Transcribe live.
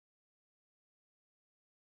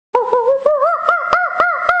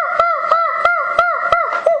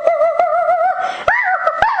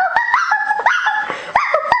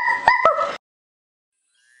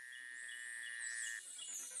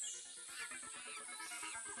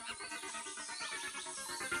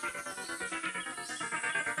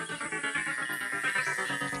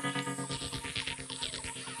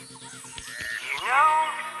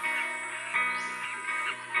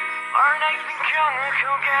Our next encounter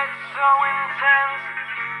could get so intense.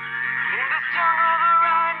 In this jungle there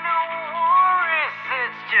are no worries,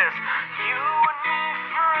 it's just you and me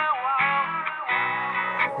for a while.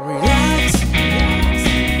 Relax,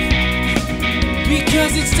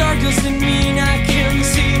 because it's dark doesn't mean I can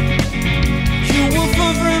see. You will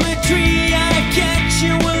fall from a tree, I catch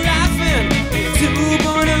you a laughing. Two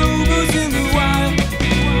bonobos in the wild.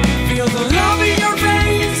 Feel the love in your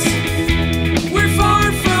face. We're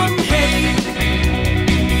far from hate.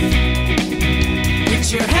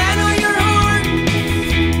 Put your hand on your heart.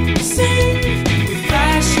 Sing with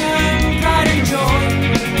passion, pride and joy.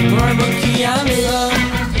 For monkey I'm in love.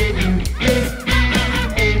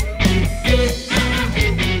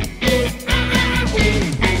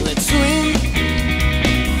 Let's swim.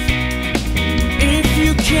 If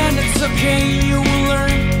you can, it's okay, you will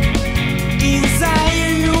learn. Inside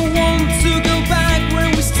you want to go back where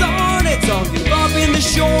we started. Don't give up in the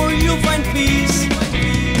shore, you'll find peace.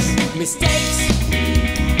 Mistakes,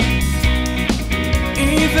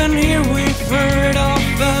 even here we first.